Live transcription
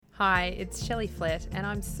Hi, it's Shelley Flett, and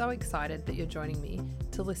I'm so excited that you're joining me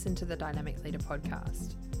to listen to the Dynamic Leader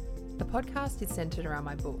podcast. The podcast is centered around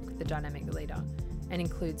my book, The Dynamic Leader, and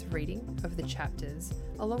includes reading of the chapters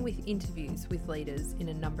along with interviews with leaders in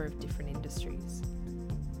a number of different industries.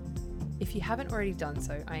 If you haven't already done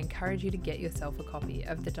so, I encourage you to get yourself a copy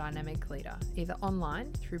of The Dynamic Leader, either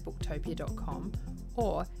online through booktopia.com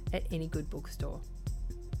or at any good bookstore.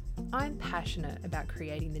 I'm passionate about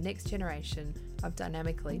creating the next generation of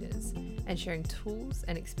dynamic leaders and sharing tools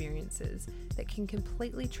and experiences that can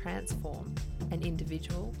completely transform an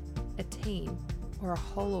individual, a team, or a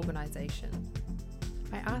whole organisation.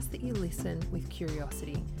 I ask that you listen with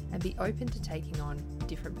curiosity and be open to taking on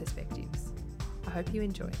different perspectives. I hope you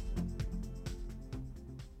enjoy.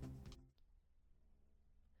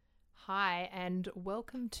 Hi, and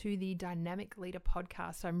welcome to the Dynamic Leader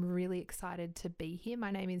podcast. I'm really excited to be here.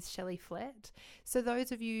 My name is Shelley Flett. So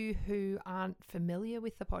those of you who aren't familiar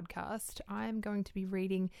with the podcast, I'm going to be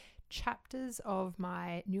reading chapters of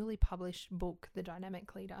my newly published book, The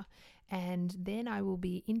Dynamic Leader, and then I will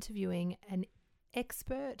be interviewing an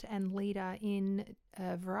expert and leader in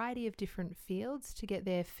a variety of different fields to get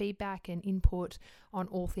their feedback and input on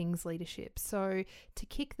all things leadership. So to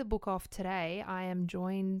kick the book off today, I am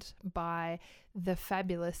joined by the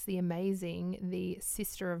fabulous, the amazing, the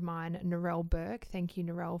sister of mine, Narelle Burke. Thank you,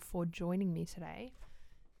 Narelle, for joining me today.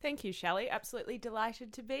 Thank you, Shelley. Absolutely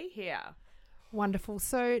delighted to be here. Wonderful.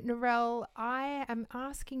 So, Narelle, I am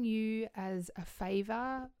asking you as a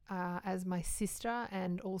favour, as my sister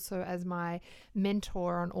and also as my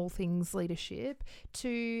mentor on all things leadership,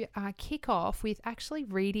 to kick off with actually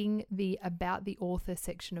reading the About the Author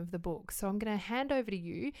section of the book. So I'm going to hand over to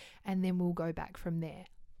you and then we'll go back from there.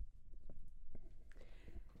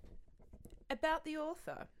 About the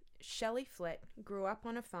author. Shelley Flett grew up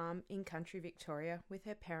on a farm in country Victoria with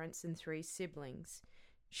her parents and 3 siblings.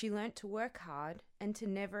 She learnt to work hard and to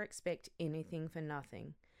never expect anything for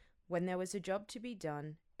nothing. When there was a job to be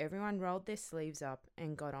done, everyone rolled their sleeves up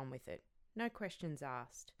and got on with it. No questions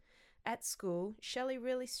asked. At school, Shelley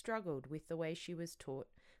really struggled with the way she was taught,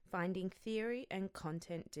 finding theory and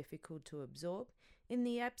content difficult to absorb in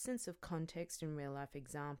the absence of context and real-life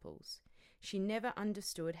examples. She never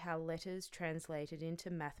understood how letters translated into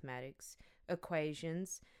mathematics,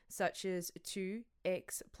 equations such as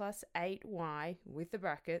 2x plus 8y with the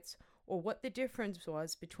brackets, or what the difference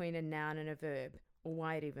was between a noun and a verb, or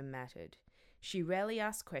why it even mattered. She rarely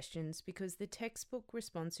asked questions because the textbook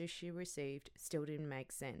responses she received still didn't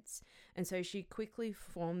make sense, and so she quickly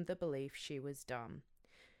formed the belief she was dumb.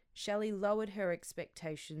 Shelley lowered her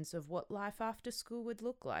expectations of what life after school would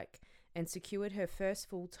look like and secured her first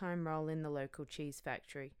full-time role in the local cheese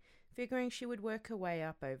factory, figuring she would work her way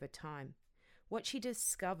up over time. What she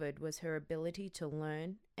discovered was her ability to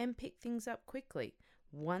learn and pick things up quickly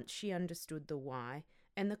once she understood the why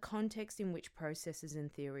and the context in which processes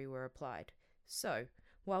and theory were applied. So,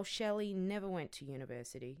 while Shelley never went to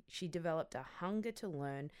university, she developed a hunger to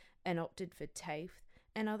learn and opted for TAFE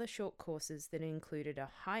and other short courses that included a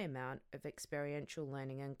high amount of experiential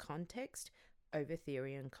learning and context over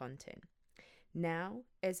theory and content. Now,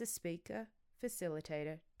 as a speaker,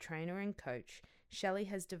 facilitator, trainer and coach, Shelley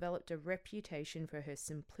has developed a reputation for her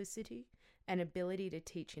simplicity and ability to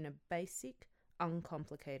teach in a basic,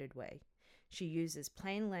 uncomplicated way. She uses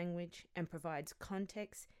plain language and provides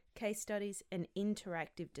context, case studies, and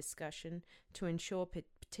interactive discussion to ensure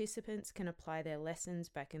participants can apply their lessons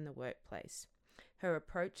back in the workplace. Her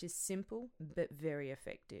approach is simple but very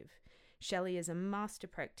effective. Shelley is a master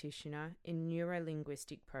practitioner in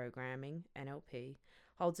neuro-linguistic programming, NLP,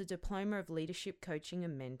 holds a diploma of leadership coaching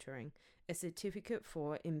and mentoring, a certificate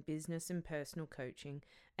in business and personal coaching,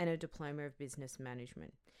 and a diploma of business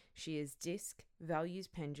management. She is DISC, Values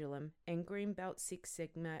Pendulum, and Green Belt 6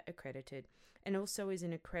 Sigma accredited, and also is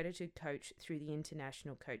an accredited coach through the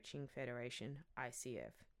International Coaching Federation,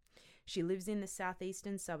 ICF. She lives in the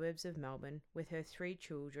southeastern suburbs of Melbourne with her 3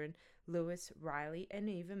 children, Lewis, Riley, and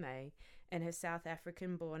Eva May, and her South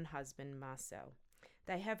African-born husband, Marcel.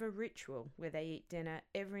 They have a ritual where they eat dinner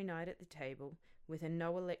every night at the table with a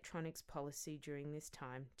no electronics policy during this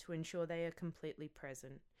time to ensure they are completely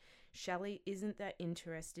present. Shelley isn't that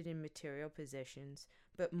interested in material possessions,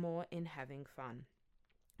 but more in having fun.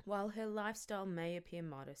 While her lifestyle may appear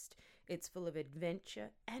modest, it's full of adventure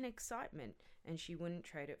and excitement, and she wouldn't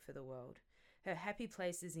trade it for the world. Her happy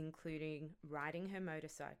places including riding her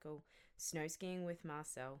motorcycle, snow skiing with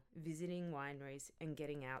Marcel, visiting wineries, and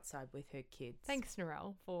getting outside with her kids. Thanks,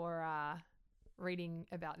 Narelle, for reading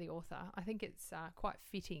about the author. I think it's quite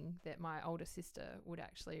fitting that my older sister would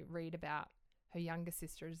actually read about her younger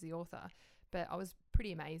sister as the author, but I was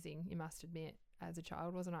pretty amazing, you must admit, as a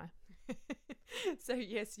child, wasn't I? So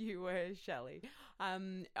yes, you were, Shelley.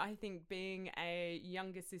 I think being a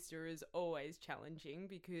younger sister is always challenging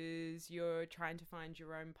because you're trying to find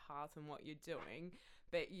your own path and what you're doing.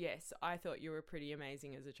 But yes, I thought you were pretty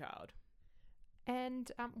amazing as a child.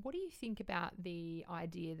 And what do you think about the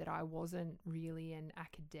idea that I wasn't really an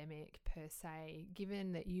academic per se,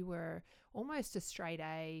 given that you were almost a straight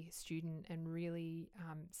A student and really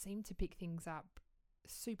seemed to pick things up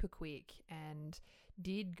super quick and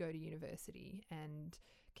did go to university and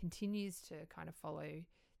continues to kind of follow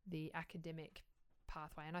the academic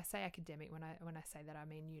pathway? And I say academic when I say that, I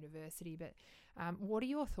mean university. But what are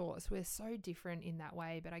your thoughts? We're so different in that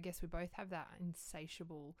way, but I guess we both have that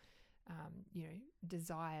insatiable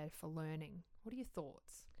desire for learning. What are your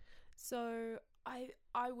thoughts? So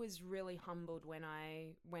I was really humbled when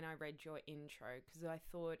I read your intro, because I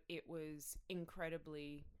thought it was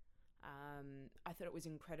incredibly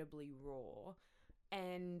raw,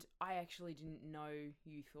 and I actually didn't know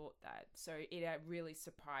you thought that. So it really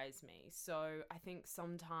surprised me. So I think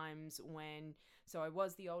sometimes I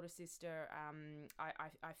was the older sister,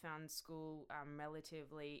 I found school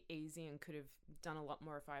relatively easy and could have done a lot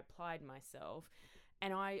more if I applied myself.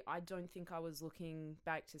 And I don't think I was looking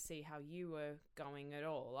back to see how you were going at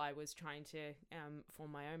all. I was trying to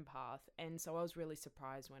form my own path. And so I was really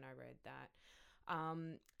surprised when I read that.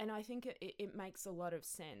 And I think it makes a lot of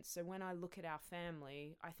sense. So when I look at our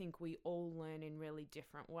family, I think we all learn in really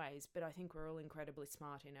different ways, but I think we're all incredibly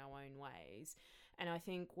smart in our own ways. And I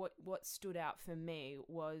think what stood out for me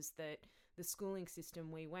was that the schooling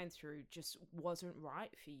system we went through just wasn't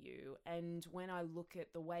right for you. And when I look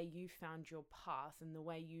at the way you found your path and the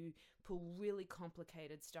way you pull really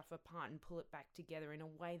complicated stuff apart and pull it back together in a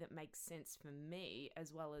way that makes sense for me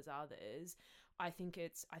as well as others, I think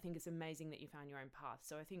it's amazing that you found your own path.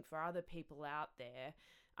 So I think for other people out there,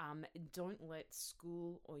 don't let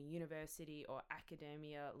school or university or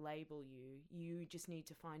academia label you. You just need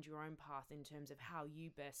to find your own path in terms of how you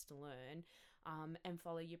best learn, and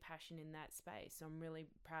follow your passion in that space. So I'm really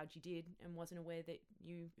proud you did and wasn't aware that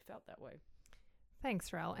you felt that way.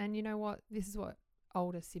 Thanks, Rel. And you know what? This is what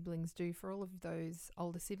older siblings do. For all of those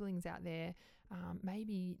older siblings out there,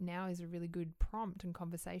 maybe now is a really good prompt and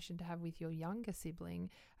conversation to have with your younger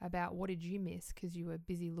sibling about what did you miss because you were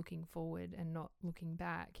busy looking forward and not looking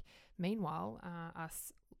back. Meanwhile,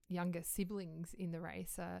 us younger siblings in the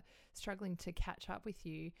race are struggling to catch up with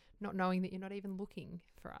you, not knowing that you're not even looking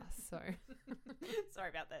for us. So sorry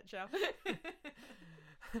about that, Shell.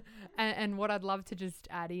 And what I'd love to just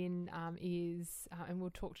add in is, and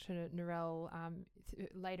we'll talk to Narelle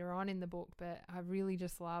later on in the book, but I really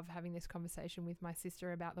just love having this conversation with my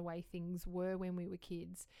sister about the way things were when we were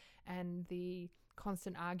kids and the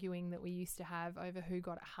constant arguing that we used to have over who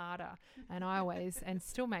got it harder. And I always and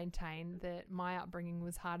still maintain that my upbringing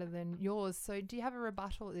was harder than yours. So do you have a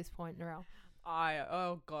rebuttal at this point, Narelle?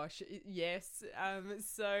 Oh gosh, yes.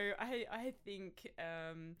 So I think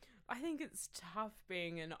it's tough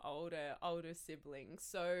being an older sibling.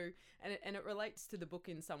 So and it relates to the book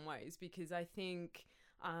in some ways, because I think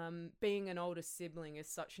being an older sibling is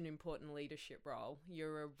such an important leadership role.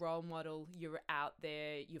 You're a role model. You're out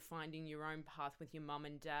there. You're finding your own path with your mum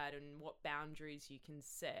and dad and what boundaries you can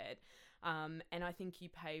set. And I think you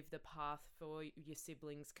pave the path for your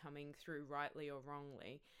siblings coming through, rightly or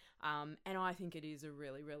wrongly. And I think it is a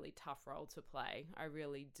really, really tough role to play. I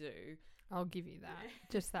really do. I'll give you that.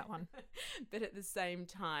 Just that one. But at the same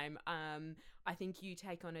time, I think you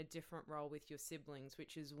take on a different role with your siblings,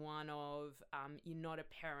 which is one of you're not a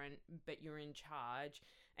parent, but you're in charge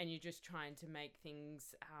and you're just trying to make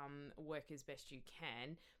things work as best you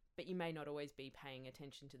can. But you may not always be paying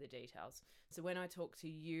attention to the details. So when I talk to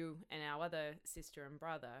you and our other sister and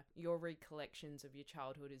brother, your recollections of your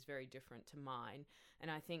childhood is very different to mine.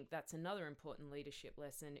 And I think that's another important leadership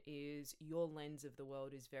lesson, is your lens of the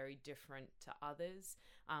world is very different to others,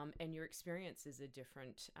 and your experiences are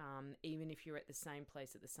different, even if you're at the same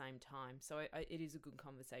place at the same time. So it is a good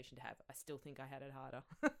conversation to have. I still think I had it harder.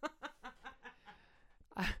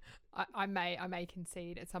 I may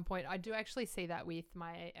concede at some point. I do actually see that with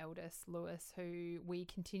my eldest, Lewis, who we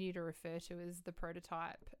continue to refer to as the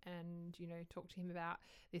prototype, and, talk to him about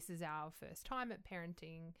this is our first time at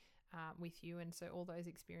parenting with you. And so all those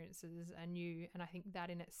experiences are new. And I think that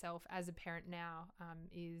in itself, as a parent now,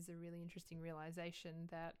 is a really interesting realization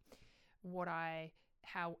that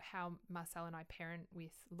how Marcel and I parent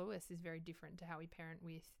with Lewis is very different to how we parent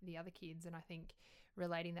with the other kids. And I think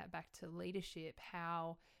relating that back to leadership,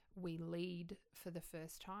 how we lead for the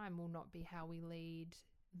first time will not be how we lead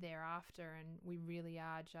thereafter. And we really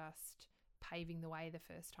are just paving the way the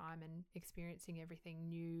first time and experiencing everything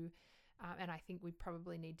new And I think we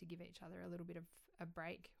probably need to give each other a little bit of a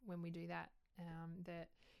break when we do that.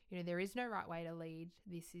 There is no right way to lead.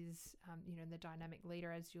 This is, the dynamic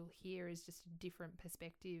leader, as you'll hear, is just a different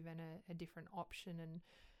perspective and a different option and,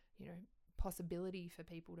 possibility for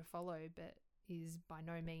people to follow, but is by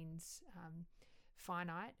no means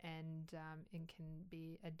finite and can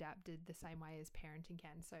be adapted the same way as parenting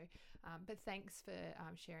can. So, but thanks for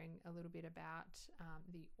sharing a little bit about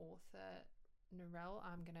the author, Narelle.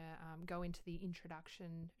 I'm going to go into the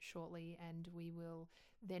introduction shortly, and we will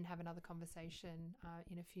then have another conversation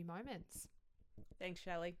in a few moments. Thanks,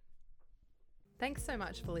 Shelley. Thanks so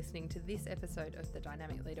much for listening to this episode of the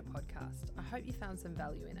Dynamic Leader podcast. I hope you found some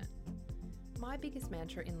value in it. My biggest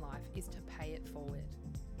mantra in life is to pay it forward.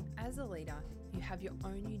 As a leader, you have your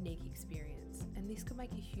own unique experience, and this could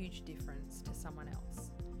make a huge difference to someone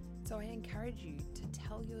else. So I encourage you to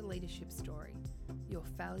tell your leadership story, your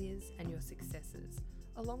failures and your successes,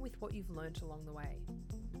 along with what you've learnt along the way.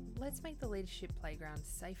 Let's make the leadership playground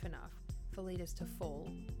safe enough for leaders to fall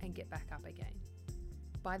and get back up again.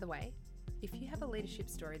 By the way, if you have a leadership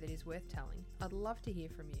story that is worth telling, I'd love to hear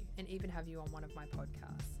from you and even have you on one of my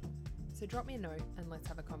podcasts. So drop me a note and let's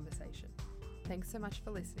have a conversation. Thanks so much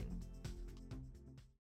for listening.